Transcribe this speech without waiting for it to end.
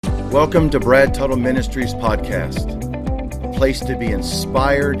Welcome to Brad Tuttle Ministries podcast, a place to be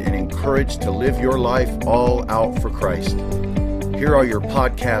inspired and encouraged to live your life all out for Christ. Here are your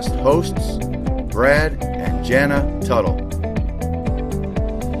podcast hosts, Brad and Jana Tuttle.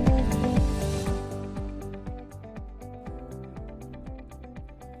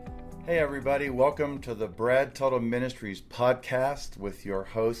 Hey everybody, welcome to the Brad Tuttle Ministries podcast with your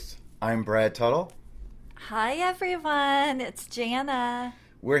hosts. I'm Brad Tuttle. Hi everyone, it's Jana.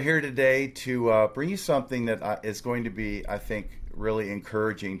 We're here today to bring you something that is going to be, I think, really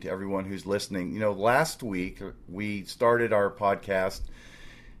encouraging to everyone who's listening. You know, last week we started our podcast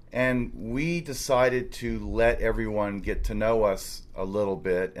and we decided to let everyone get to know us a little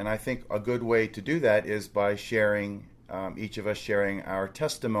bit. And I think a good way to do that is by sharing, each of us sharing our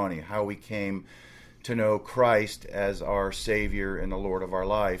testimony, how we came to know Christ as our Savior and the Lord of our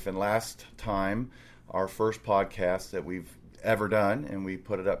life. And last time, our first podcast that we've ever done, and we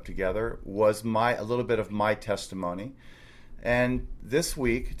put it up together, was a little bit of my testimony. And this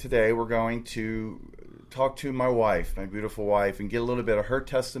week, today, we're going to talk to my wife, my beautiful wife, and get a little bit of her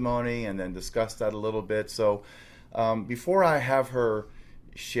testimony and then discuss that a little bit. So before I have her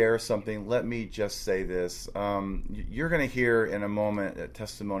share something, let me just say this. You're going to hear in a moment a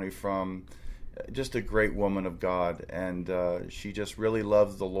testimony from just a great woman of God, and she just really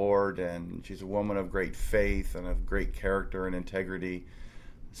loves the Lord, and she's a woman of great faith and of great character and integrity.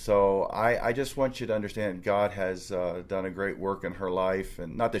 So I just want you to understand God has done a great work in her life,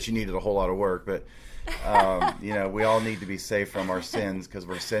 and not that she needed a whole lot of work, but you know, we all need to be saved from our sins because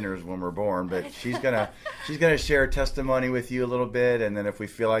we're sinners when we're born. But she's gonna share testimony with you a little bit, and then if we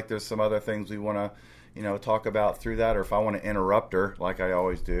feel like there's some other things we want to talk about through that, or if I want to interrupt her like I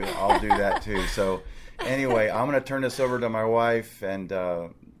always do, I'll do that too. So anyway, I'm going to turn this over to my wife, and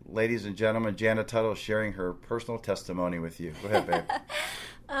ladies and gentlemen, Jana Tuttle sharing her personal testimony with you. Go ahead, babe.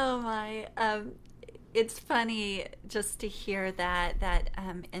 Oh my, it's funny just to hear that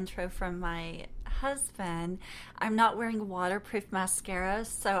intro from my husband. I'm not wearing waterproof mascara,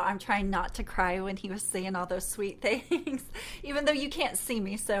 so I'm trying not to cry when he was saying all those sweet things, even though you can't see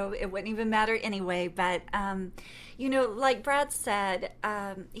me, so it wouldn't even matter anyway. But, like Brad said,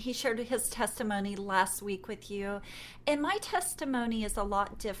 he shared his testimony last week with you, and my testimony is a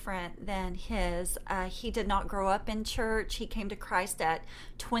lot different than his. He did not grow up in church. He came to Christ at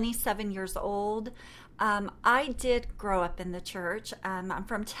 27 years old. I did grow up in the church. I'm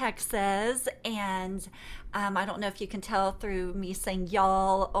from Texas, and I don't know if you can tell through me saying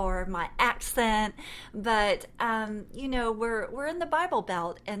y'all or my accent, but we're in the Bible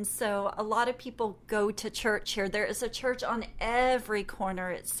Belt, and so a lot of people go to church here. There is a church on every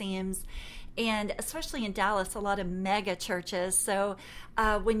corner, it seems, and especially in Dallas, a lot of mega churches. So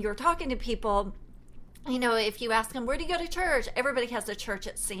when you're talking to people, if you ask them, where do you go to church? Everybody has a church,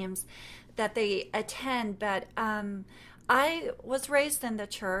 it seems, that they attend. But I was raised in the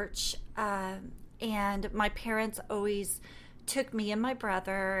church, and my parents always took me and my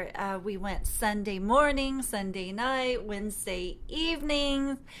brother. We went Sunday morning, Sunday night, Wednesday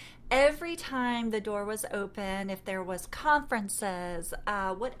evenings. Every time the door was open, if there was conferences,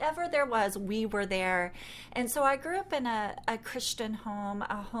 whatever there was, we were there. And so I grew up in a Christian home,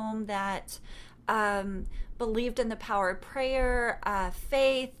 a home that believed in the power of prayer,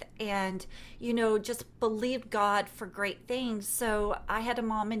 faith, and, just believed God for great things. So I had a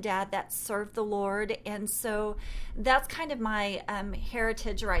mom and dad that served the Lord. And so that's kind of my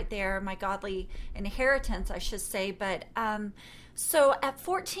heritage right there, my godly inheritance, I should say. But so at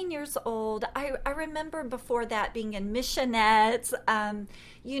 14 years old, I remember before that being in missionettes,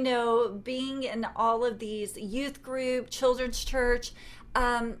 being in all of these youth group, children's church.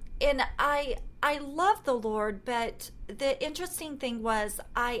 And I loved the Lord, but the interesting thing was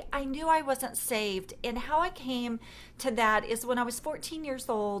I knew I wasn't saved. And how I came to that is when I was 14 years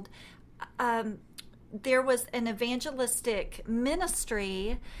old, there was an evangelistic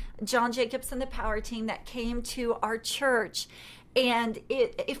ministry, John Jacobs and the Power Team, that came to our church. And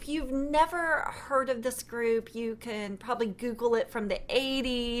if you've never heard of this group, you can probably Google it from the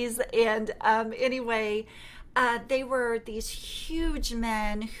 80s. And anyway, they were these huge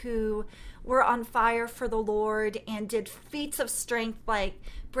men who were on fire for the Lord and did feats of strength like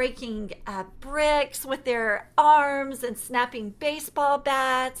breaking bricks with their arms and snapping baseball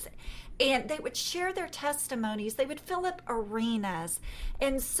bats. And they would share their testimonies. They would fill up arenas.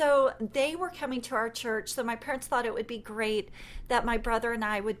 And so they were coming to our church. So my parents thought it would be great that my brother and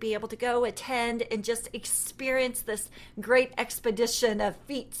I would be able to go attend and just experience this great expedition of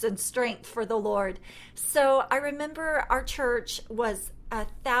feats and strength for the Lord. So I remember our church was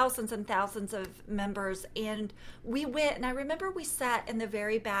thousands and thousands of members, and we went, and I remember we sat in the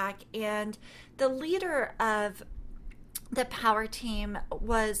very back, and the leader of the power team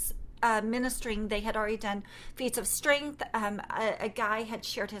was ministering. They had already done feats of strength. A guy had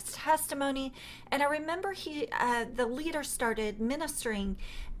shared his testimony, and I remember the leader started ministering,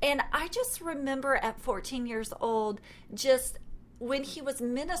 and I just remember at 14 years old, just when he was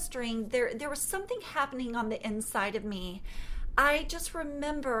ministering, there was something happening on the inside of me. I just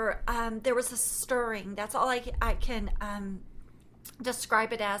remember there was a stirring. That's all I can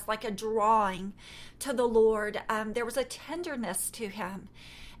describe it as, like a drawing to the Lord. There was a tenderness to him.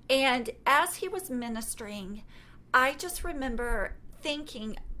 And as he was ministering, I just remember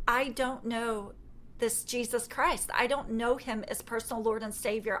thinking, I don't know this Jesus Christ. I don't know him as personal Lord and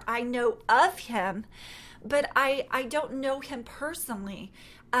Savior. I know of him, but I don't know him personally.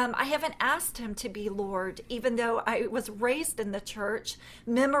 I haven't asked him to be Lord, even though I was raised in the church,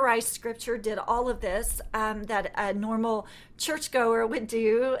 memorized scripture, did all of this that a normal churchgoer would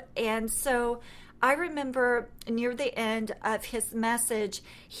do. And so I remember near the end of his message,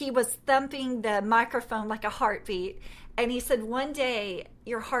 he was thumping the microphone like a heartbeat. And he said, one day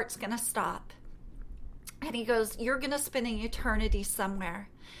your heart's going to stop. And he goes, you're going to spend an eternity somewhere.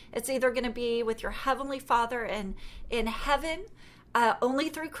 It's either going to be with your Heavenly Father in heaven, only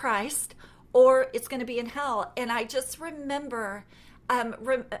through Christ, or it's going to be in hell. And I just remember,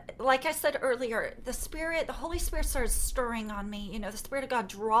 like I said earlier, the Holy Spirit started stirring on me. You know, the Spirit of God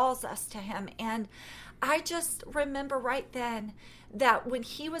draws us to him. And I just remember right then that when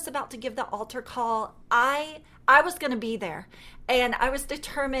he was about to give the altar call, I was going to be there, and I was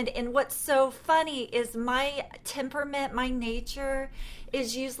determined. And what's so funny is my temperament, my nature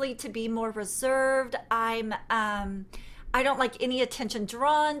is usually to be more reserved. I don't like any attention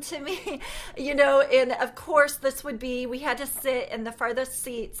drawn to me, you know, and of course we had to sit in the farthest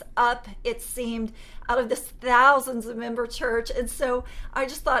seats up, it seemed, out of this thousands of member church. And so I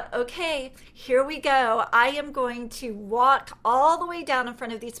just thought, okay, here we go. I am going to walk all the way down in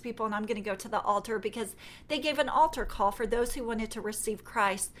front of these people, and I'm going to go to the altar, because they gave an altar call for those who wanted to receive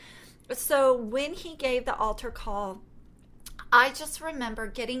Christ. So when he gave the altar call, I just remember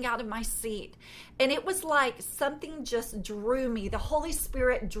getting out of my seat, and it was like something just drew me. The Holy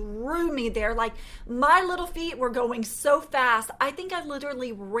Spirit drew me there. Like my little feet were going so fast. I think I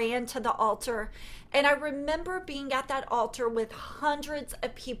literally ran to the altar, and I remember being at that altar with hundreds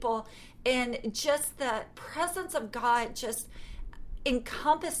of people, and just the presence of God just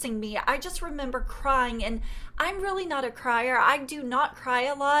encompassing me. I just remember crying, and I'm really not a crier. I do not cry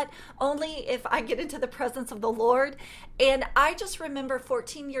a lot, only if I get into the presence of the Lord. And I just remember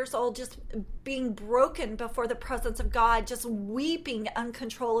 14 years old, just being broken before the presence of God, just weeping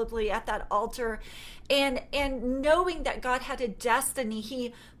uncontrollably at that altar, and knowing that God had a destiny.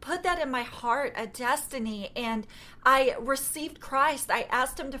 He put that in my heart, a destiny, and I received Christ. I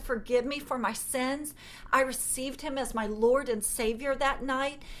asked him to forgive me for my sins. I received him as my Lord and Savior that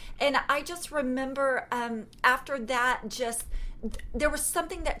night. And I just remember after that, just there was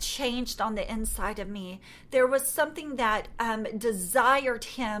something that changed on the inside of me. There was something that desired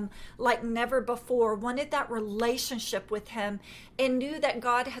him like never before, wanted that relationship with him, and knew that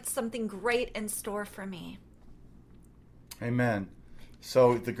God had something great in store for me. Amen.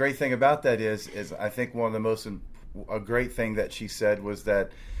 So the great thing about that is I think one of the a great thing that she said was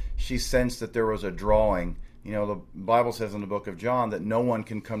that she sensed that there was a drawing. You know, the Bible says in the book of John that no one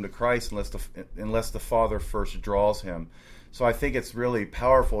can come to Christ unless the Father first draws him. So I think it's really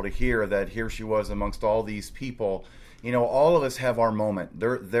powerful to hear that here she was amongst all these people. You know, all of us have our moment.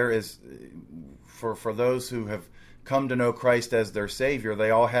 There is, for those who have come to know Christ as their Savior,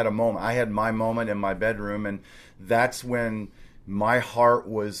 they all had a moment. I had my moment in my bedroom, and that's when my heart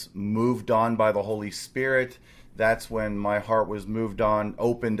was moved on by the Holy Spirit. That's when my heart was moved on,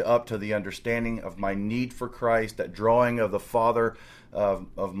 opened up to the understanding of my need for Christ, that drawing of the Father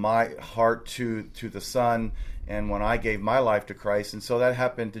of my heart to the Son, and when I gave my life to Christ. And so that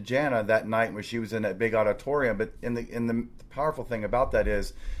happened to Jana that night when she was in that big auditorium. But in the powerful thing about that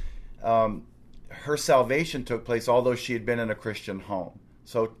is her salvation took place although she had been in a Christian home.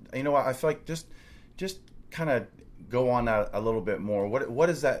 So, you know, I feel like just kind of go on that a little bit more. What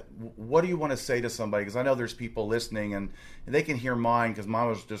is that? What do you want to say to somebody? Because I know there's people listening, and they can hear mine, because mine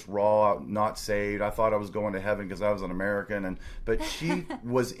was just raw, not saved. I thought I was going to heaven because I was an American, but she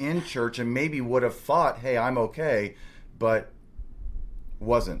was in church and maybe would have thought, hey, I'm okay, but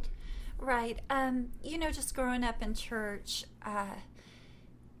wasn't. Right. You know, just growing up in church,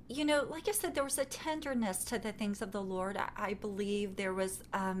 you know, like I said, there was a tenderness to the things of the Lord. I believe there was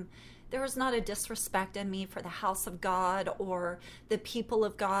there was not a disrespect in me for the house of God or the people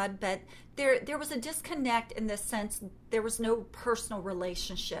of God, but there was a disconnect in the sense there was no personal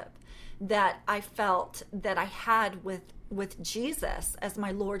relationship that I felt that I had with Jesus as my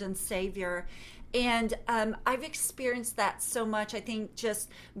Lord and Savior. And I've experienced that so much, I think, just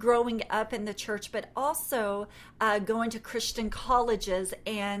growing up in the church, but also going to Christian colleges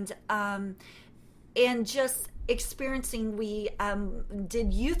and just experiencing. We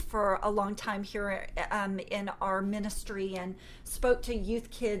did youth for a long time here in our ministry and spoke to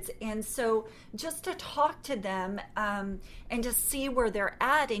youth kids. And so just to talk to them and to see where they're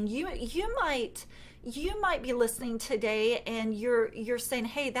at. And you might be listening today and you're saying,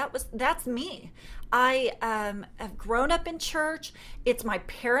 hey, that's me. I have grown up in church. It's my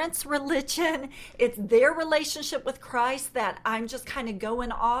parents' religion. It's their relationship with Christ that I'm just kind of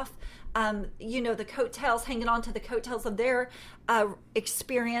going off, the coattails, hanging on to the coattails of their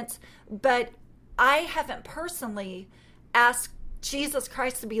experience. But I haven't personally asked Jesus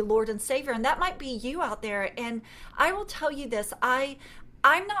Christ to be Lord and Savior. And that might be you out there. And I will tell you this,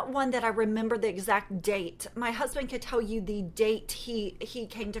 I'm not one that I remember the exact date. My husband could tell you the date he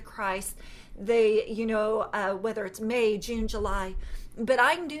came to Christ. Whether it's May, June, July. But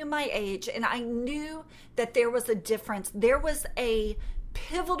I knew my age, and I knew that there was a difference. There was a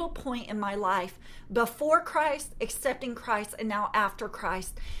pivotal point in my life before Christ, accepting Christ, and now after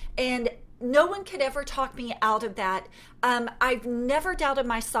Christ. And no one could ever talk me out of that. I've never doubted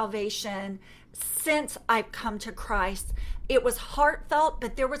my salvation since I've come to Christ. It was heartfelt,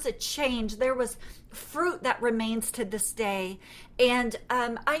 but there was a change. There was fruit that remains to this day. And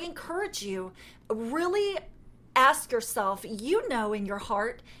I encourage you, really ask yourself, in your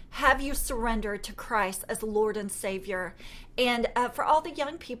heart, have you surrendered to Christ as Lord and Savior? And for all the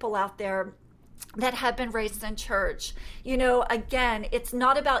young people out there that have been raised in church, again, it's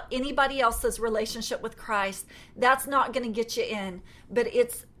not about anybody else's relationship with Christ. That's not going to get you in, but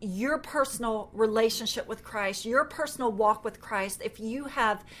it's your personal relationship with Christ, your personal walk with Christ. If you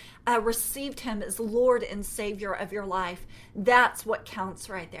have received him as Lord and Savior of your life, that's what counts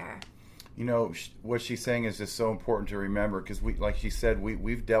right there. What she's saying is just so important to remember, because like she said,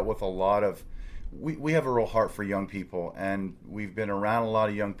 we've dealt with a lot of, we have a real heart for young people, and we've been around a lot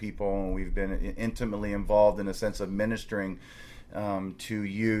of young people, and we've been intimately involved in a sense of ministering to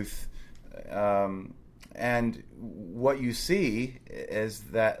youth. And what you see is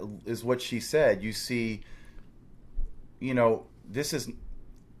what she said. You see, this is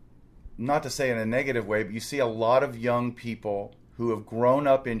not to say in a negative way, but you see a lot of young people who have grown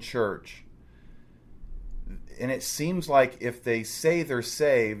up in church. And it seems like if they say they're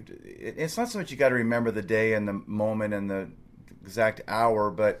saved, it's not so much you got to remember the day and the moment and the exact hour,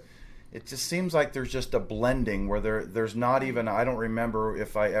 but it just seems like there's just a blending where there's not even, I don't remember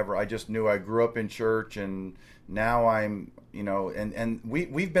if I just knew I grew up in church and now I'm, and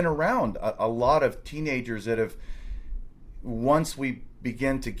we've been around a lot of teenagers that have, once we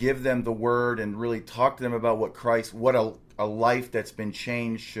begin to give them the word and really talk to them about what a life that's been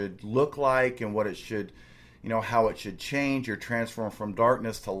changed should look like and what it should, how it should change or transform from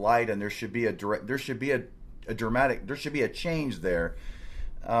darkness to light, and there should be a change there.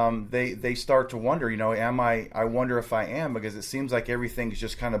 They start to wonder, I wonder if I am, because it seems like everything's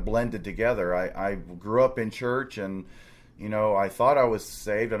just kind of blended together. I grew up in church and, I thought I was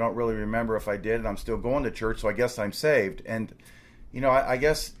saved. I don't really remember if I did, and I'm still going to church, so I guess I'm saved. And, I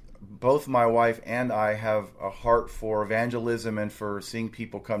guess both my wife and I have a heart for evangelism and for seeing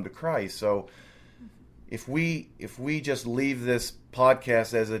people come to Christ. So if we just leave this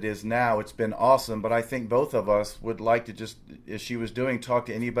podcast as it is now, it's been awesome, but I think both of us would like to just, as she was doing, talk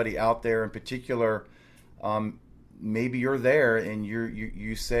to anybody out there in particular. Maybe you're there and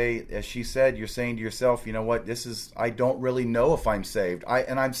you say, as she said, you're saying to yourself, I don't really know if I'm saved.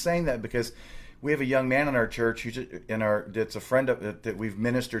 I'm saying that because we have a young man in our church that's a friend that we've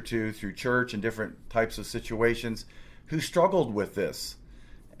ministered to through church and different types of situations, who struggled with this.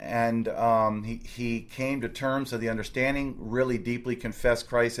 And he came to terms with the understanding, really deeply confessed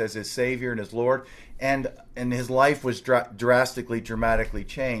Christ as his Savior and his Lord, and his life was dramatically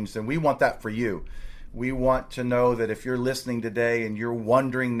changed. And we want that for you. We want to know that if you're listening today and you're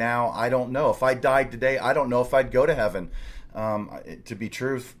wondering now, I don't know. If I died today, I don't know if I'd go to heaven,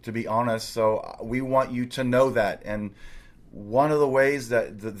 to be honest. So we want you to know that. And one of the ways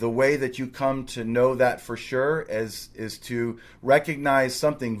that the way that you come to know that for sure is to recognize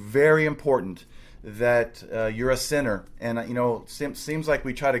something very important, that you're a sinner. And seems like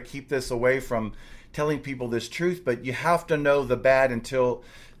we try to keep this away from telling people this truth, but you have to know the bad until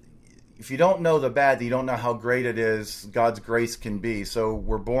if you don't know the bad, then you don't know how great it is God's grace can be. So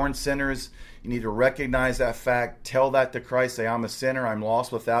we're born sinners. You need to recognize that fact. Tell that to Christ. Say, I'm a sinner. I'm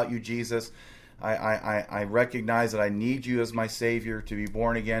lost without you, Jesus. I recognize that I need you as my Savior to be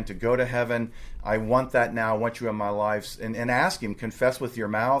born again, to go to heaven. I want that now. I want you in my life. And ask Him. Confess with your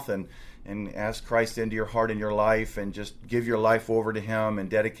mouth and ask Christ into your heart and your life, and just give your life over to Him and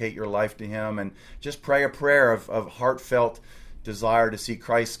dedicate your life to Him, and just pray a prayer of heartfelt desire to see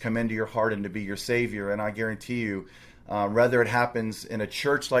Christ come into your heart and to be your Savior. And I guarantee you, whether it happens in a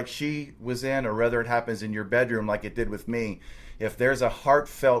church like she was in, or whether it happens in your bedroom like it did with me, if there's a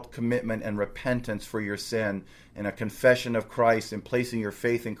heartfelt commitment and repentance for your sin and a confession of Christ and placing your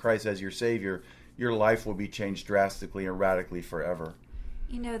faith in Christ as your Savior, your life will be changed drastically and radically forever.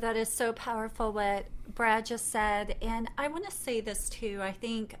 That is so powerful what Brad just said. And I want to say this too. I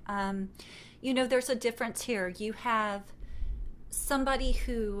think, there's a difference here. You have somebody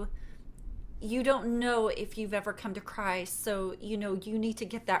who you don't know if you've ever come to Christ. So, you need to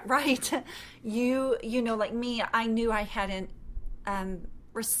get that right. Like me, I knew I hadn't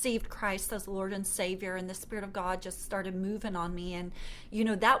received Christ as Lord and Savior, and the Spirit of God just started moving on me. And,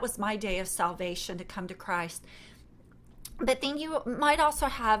 that was my day of salvation, to come to Christ. But then you might also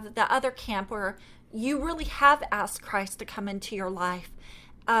have the other camp where you really have asked Christ to come into your life.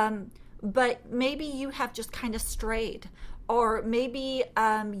 But maybe you have just kind of strayed, or maybe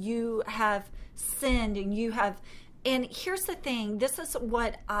you have sinned and here's the thing. This is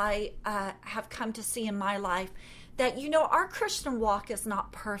what I have come to see in my life, that, our Christian walk is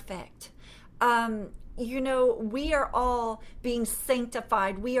not perfect. We are all being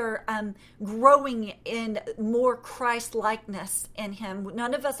sanctified. We are growing in more Christ likeness in Him.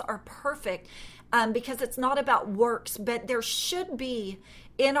 None of us are perfect, because it's not about works, but there should be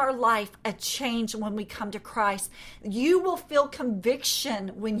in our life a change when we come to Christ. You will feel conviction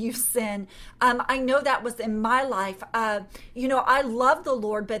when you sin. I know that was in my life. I love the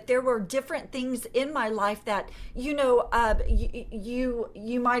Lord, but there were different things in my life that, you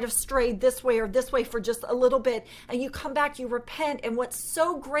might have strayed this way or this way for just a little bit, and you come back, you repent. And what's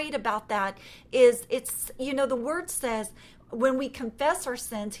so great about that is the Word says, when we confess our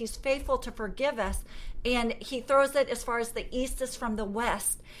sins, He's faithful to forgive us, and He throws it as far as the east is from the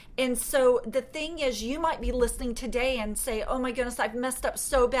west. And so the thing is, you might be listening today and say, oh my goodness, I've messed up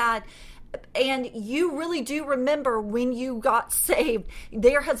so bad. And you really do remember when you got saved.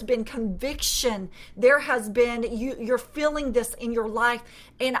 There has been conviction. There has been, you're feeling this in your life.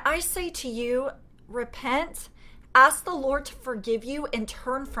 And I say to you, repent. Ask the Lord to forgive you and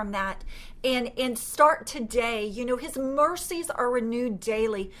turn from that, and start today. His mercies are renewed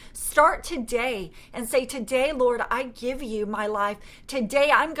daily. Start today and say, today, Lord, I give you my life.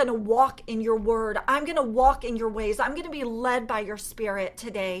 Today, I'm going to walk in your word. I'm going to walk in your ways. I'm going to be led by your Spirit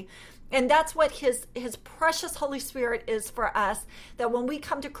today. And that's what his precious Holy Spirit is for us, that when we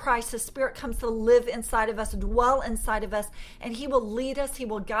come to Christ, His Spirit comes to live inside of us, dwell inside of us, and He will lead us, He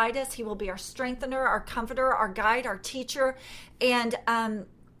will guide us, He will be our strengthener, our comforter, our guide, our teacher. And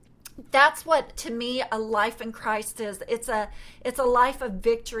that's what, to me, a life in Christ is. It's a life of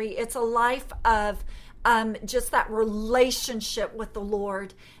victory. It's a life of just that relationship with the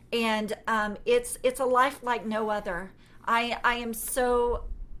Lord. And it's a life like no other. I am so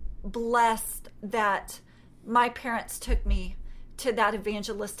blessed that my parents took me to that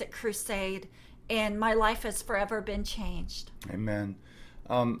evangelistic crusade, and my life has forever been changed. Amen.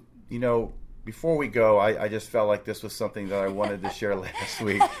 Before we go, I just felt like this was something that I wanted to share last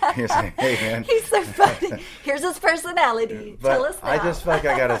week. You're saying, hey, man. He's so funny. Here's his personality. But tell us now. I just feel like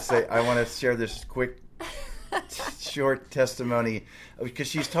I got to say, I want to share this quick, short testimony, because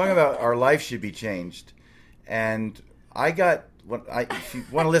she's talking about our life should be changed. And if you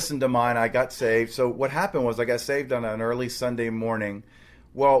want to listen to mine, I got saved. So what happened was I got saved on an early Sunday morning.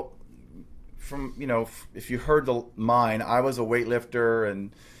 Well, if you heard mine, I was a weightlifter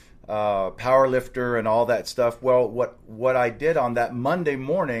and power lifter and all that stuff. Well, what I did on that Monday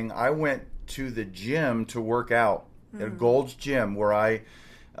morning, I went to the gym to work out at Gold's Gym, where I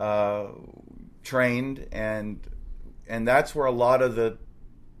trained, and that's where a lot of the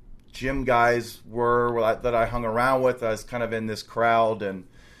gym guys were that I hung around with. I was kind of in this crowd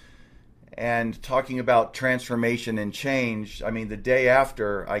and talking about transformation and change. I mean, the day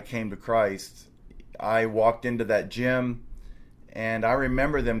after I came to Christ, I walked into that gym, and I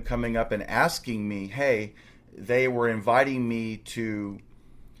remember them coming up and asking me, hey, they were inviting me to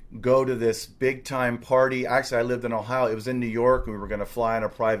go to this big time party. Actually, I lived in Ohio. It was in New York, and we were going to fly on a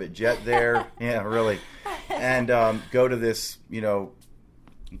private jet there. Yeah, really. And go to this,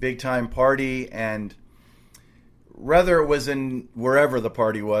 big time party. And whether it was in wherever the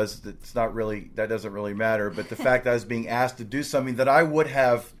party was, that doesn't really matter. But the fact that I was being asked to do something that I would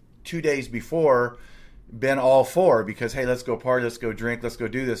have 2 days before been all for, because, hey, let's go party, let's go drink, let's go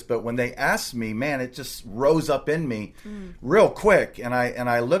do this. But when they asked me, man, it just rose up in me real quick. And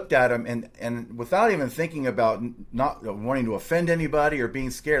I looked at them, and without even thinking about not wanting to offend anybody or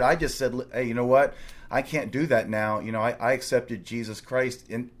being scared, I just said, hey, you know what? I can't do that now. You know, I accepted Jesus Christ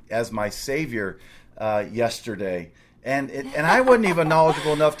as my Savior yesterday. And I wasn't even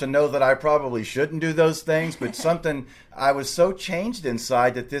knowledgeable enough to know that I probably shouldn't do those things, but something, I was so changed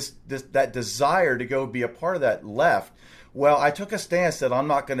inside that that desire to go be a part of that left. Well, I took a stance that I'm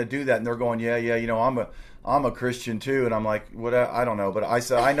not going to do that, and they're going, yeah, you know, I'm a Christian too, and I'm like, what? I don't know, but I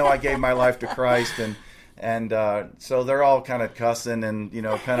said, I know I gave my life to Christ, and so they're all kind of cussing and, you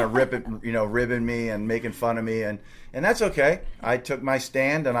know, kind of ribbing me and making fun of me, and that's okay. I took my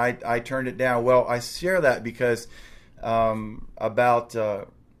stand and I turned it down. Well, I share that because about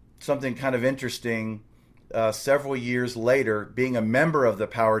something kind of interesting. Several years later, being a member of the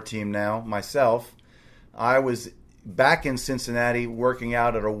power team now myself, I was back in Cincinnati working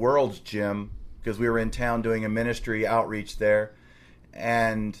out at a World's Gym because we were in town doing a ministry outreach there.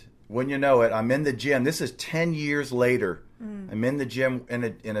 And when you know it, I'm in the gym. This is 10 years later. I'm in the gym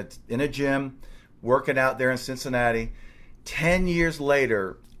in a gym working out there in Cincinnati. 10 years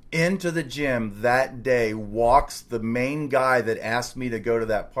later, into the gym that day walks the main guy that asked me to go to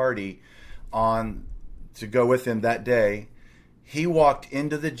that party to go with him that day. He walked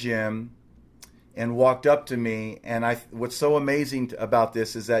into the gym and walked up to me, and what's so amazing about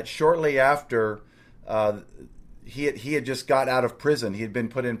this is that shortly after he had just got out of prison. He had been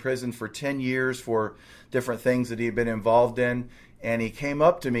put in prison for 10 years for different things that he had been involved in, and he came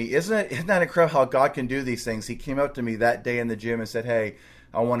up to me. Isn't that incredible how God can do these things? He came up to me that day in the gym and said, hey,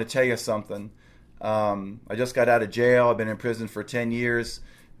 I want to tell you something. I just got out of jail. I've been in prison for 10 years.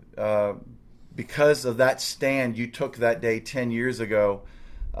 Because of that stand you took that day 10 years ago,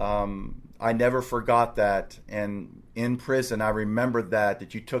 I never forgot that. And in prison, I remembered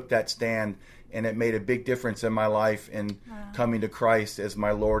that you took that stand, and it made a big difference in my life in coming to Christ as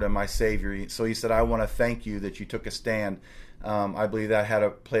my Lord and my Savior. So he said, I want to thank you that you took a stand. I believe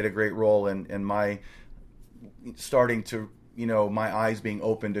that played a great role in my starting to, you know, my eyes being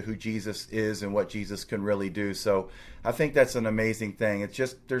open to who Jesus is and what Jesus can really do. So I think that's an amazing thing. It's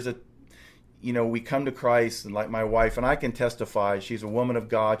just, you know, we come to Christ, and like my wife, and I can testify, she's a woman of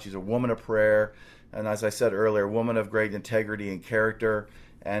God, she's a woman of prayer, and as I said earlier, a woman of great integrity and character,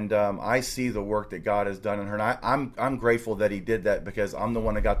 and I see the work that God has done in her, and I'm grateful that he did that, because I'm the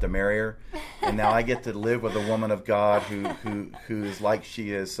one that got to marry her, and now I get to live with a woman of God who is like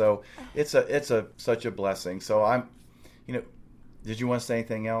she is. So it's such a blessing. So I'm, you know, did you want to say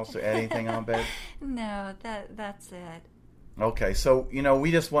anything else or add anything on, babe? No, that's it. Okay, so, you know,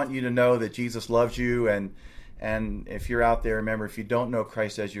 we just want you to know that Jesus loves you, and if you're out there, remember, if you don't know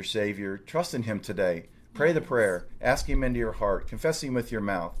Christ as your Savior, trust in him today. Pray the prayer. Ask him into your heart. Confess him with your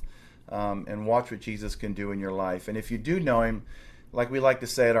mouth, and watch what Jesus can do in your life. And if you do know him, like we like to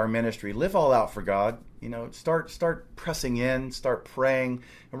say at our ministry, live all out for God. You know, start pressing in, start praying.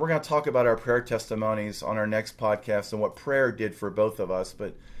 And we're going to talk about our prayer testimonies on our next podcast and what prayer did for both of us.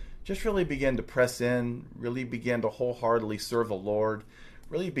 But just really begin to press in, really begin to wholeheartedly serve the Lord,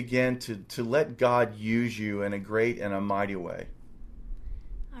 really begin to let God use you in a great and a mighty way.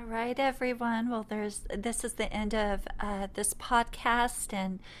 All right, everyone. Well, this is the end of this podcast,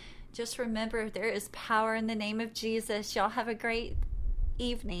 and just remember, there is power in the name of Jesus. Y'all have a great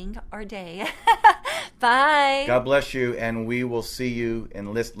evening or day. Bye. God bless you, and we will see you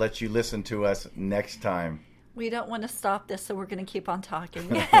and let you listen to us next time. We don't want to stop this, so we're going to keep on talking.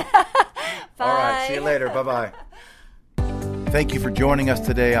 Bye. All right, see you later. Bye-bye. Thank you for joining us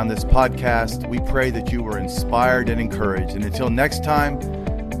today on this podcast. We pray that you were inspired and encouraged. And until next time,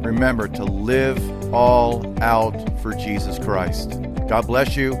 remember to live all out for Jesus Christ. God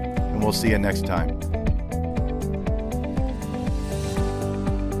bless you, and we'll see you next time.